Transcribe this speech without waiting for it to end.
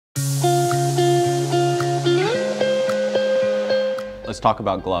talk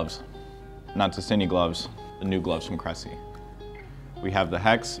about gloves. Not just any gloves, the new gloves from Cressi. We have the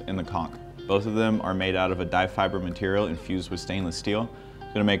Hex and the Conch. Both of them are made out of a dye fiber material infused with stainless steel.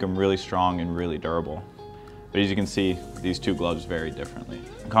 It's gonna make them really strong and really durable. But as you can see, these two gloves vary differently.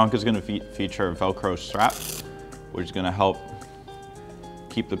 The Conch is gonna feature a Velcro strap, which is gonna help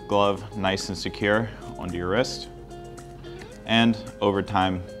keep the glove nice and secure onto your wrist, and over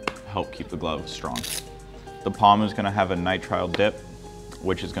time, help keep the glove strong. The palm is gonna have a nitrile dip,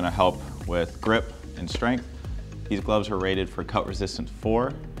 which is gonna help with grip and strength. These gloves are rated for cut resistant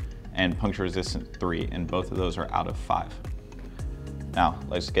 4 and puncture resistant 3, and both of those are out of 5. Now,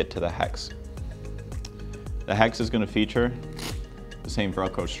 let's get to the Hex. The Hex is gonna feature the same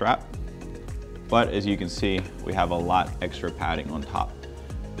Velcro strap, but as you can see, we have a lot extra padding on top.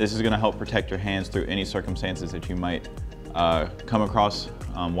 This is gonna help protect your hands through any circumstances that you might come across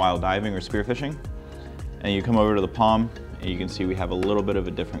while diving or spearfishing. And you come over to the palm, and you can see we have a little bit of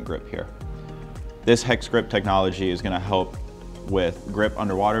a different grip here. This Hex grip technology is gonna help with grip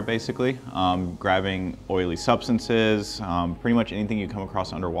underwater, basically, grabbing oily substances, pretty much anything you come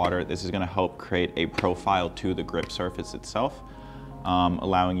across underwater. This is gonna help create a profile to the grip surface itself,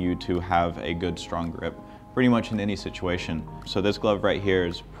 allowing you to have a good, strong grip pretty much in any situation. So this glove right here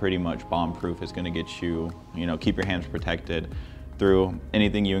is pretty much bomb-proof. It's gonna get you, keep your hands protected through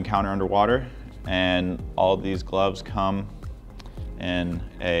anything you encounter underwater. And all of these gloves come in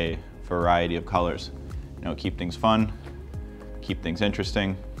a variety of colors. Keep things fun, keep things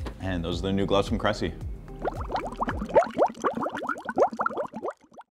interesting, and those are the new gloves from Cressi.